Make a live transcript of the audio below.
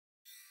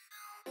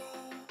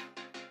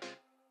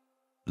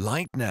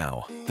Light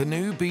Now, the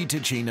new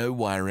BTicino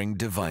wiring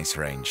device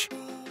range.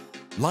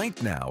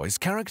 Light Now is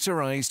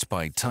characterized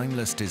by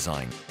timeless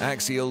design.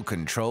 Axial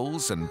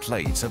controls and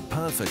plates are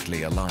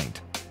perfectly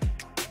aligned.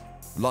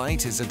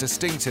 Light is a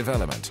distinctive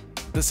element.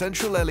 The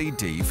central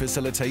LED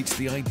facilitates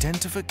the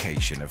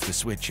identification of the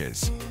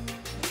switches.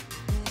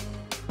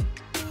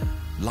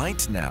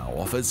 Light Now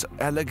offers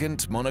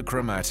elegant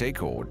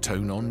monochromatic or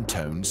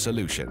tone-on-tone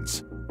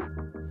solutions.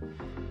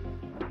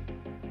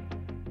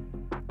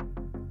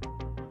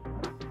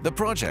 The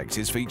project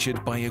is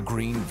featured by a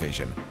green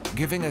vision,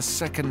 giving a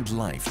second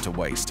life to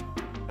waste,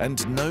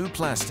 and no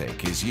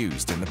plastic is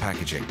used in the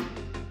packaging.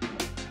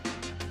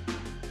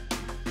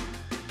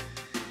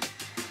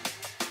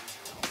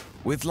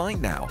 With Light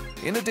Now,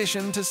 in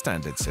addition to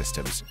standard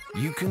systems,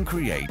 you can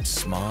create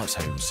smart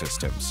home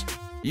systems.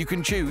 You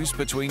can choose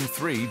between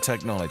 3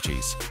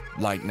 technologies.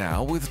 Light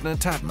Now with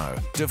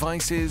Netatmo,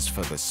 devices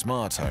for the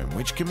smart home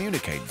which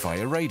communicate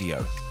via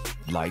radio.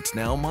 Light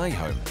Now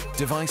MyHOME,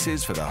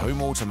 devices for the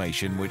home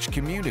automation which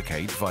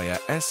communicate via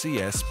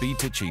SES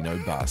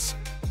BTicino bus.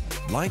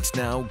 Light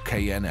Now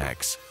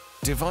KNX,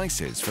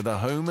 devices for the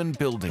home and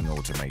building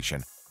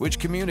automation which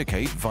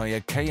communicate via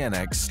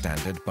KNX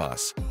standard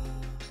bus.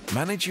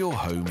 Manage your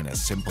home in a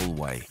simple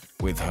way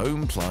with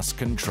Home Plus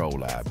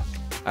Control app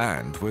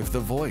and with the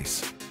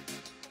voice.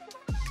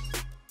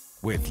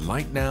 With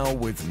Light Now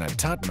with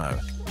Netatmo,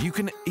 you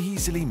can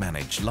easily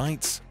manage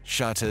lights,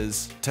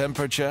 shutters,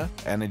 temperature,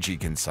 energy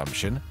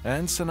consumption,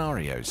 and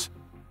scenarios.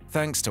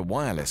 Thanks to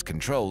wireless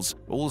controls,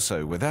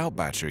 also without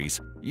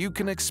batteries, you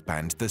can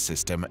expand the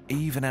system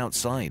even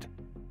outside.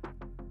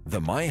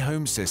 The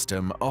MyHOME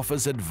system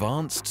offers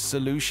advanced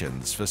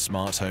solutions for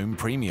smart home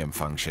premium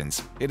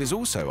functions. It is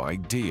also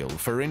ideal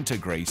for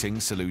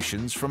integrating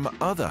solutions from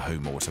other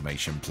home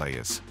automation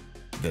players.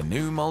 The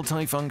new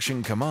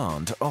multifunction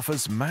command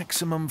offers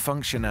maximum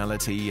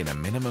functionality in a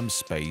minimum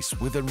space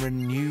with a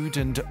renewed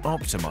and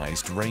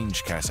optimized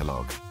range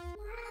catalog.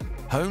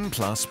 Home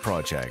Plus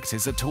Project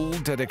is a tool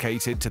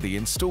dedicated to the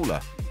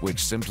installer,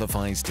 which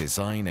simplifies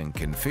design and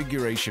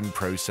configuration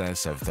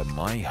process of the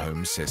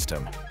MyHOME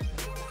system.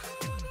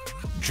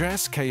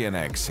 Dress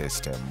KNX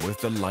system with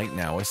the Light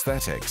Now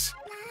aesthetics.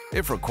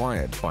 If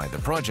required by the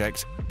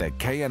project, the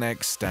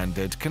KNX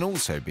standard can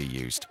also be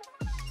used.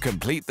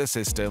 Complete the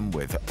system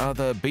with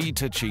other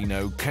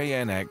BTicino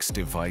KNX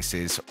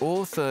devices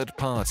or third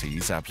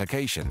parties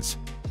applications.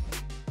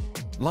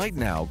 Light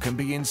Now can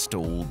be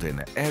installed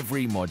in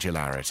every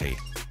modularity.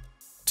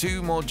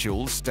 2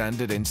 modules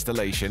standard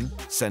installation,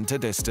 center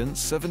distance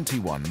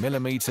 71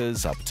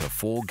 mm up to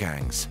 4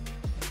 gangs,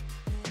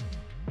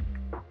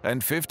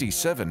 and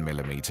 57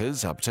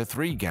 mm up to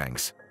 3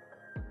 gangs,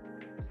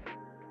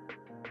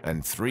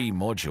 and 3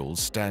 modules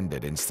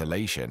standard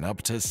installation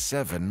up to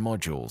 7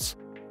 modules,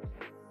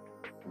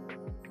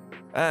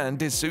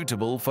 and is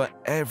suitable for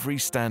every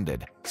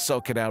standard,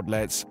 socket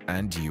outlets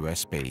and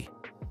USB.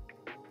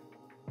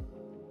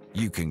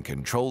 You can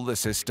control the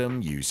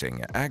system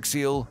using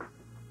axial,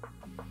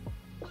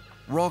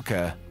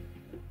 rocker,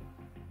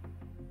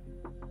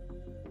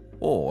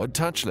 or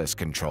touchless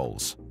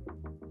controls.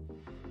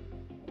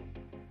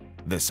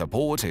 The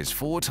support is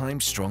 4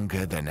 times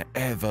stronger than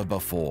ever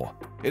before.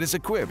 It is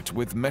equipped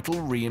with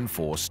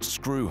metal-reinforced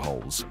screw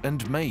holes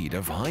and made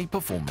of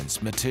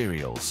high-performance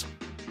materials.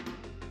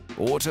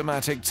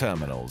 Automatic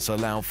terminals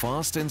allow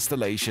fast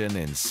installation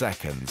in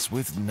seconds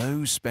with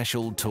no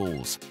special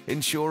tools,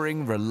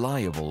 ensuring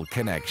reliable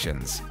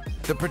connections.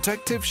 The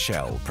protective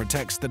shell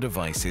protects the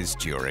devices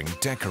during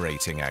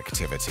decorating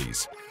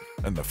activities,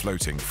 and the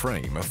floating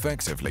frame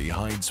effectively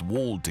hides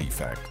wall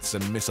defects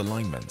and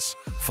misalignments.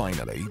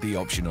 Finally, the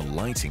optional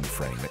lighting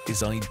frame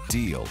is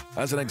ideal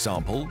as an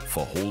example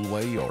for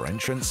hallway or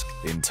entrance,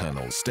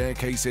 internal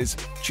staircases,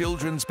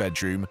 children's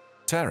bedroom,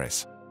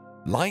 terrace.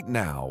 Light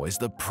Now is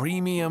the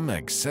premium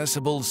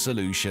accessible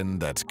solution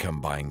that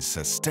combines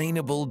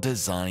sustainable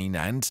design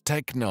and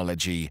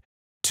technology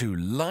to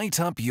light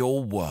up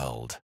your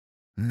world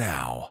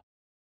now.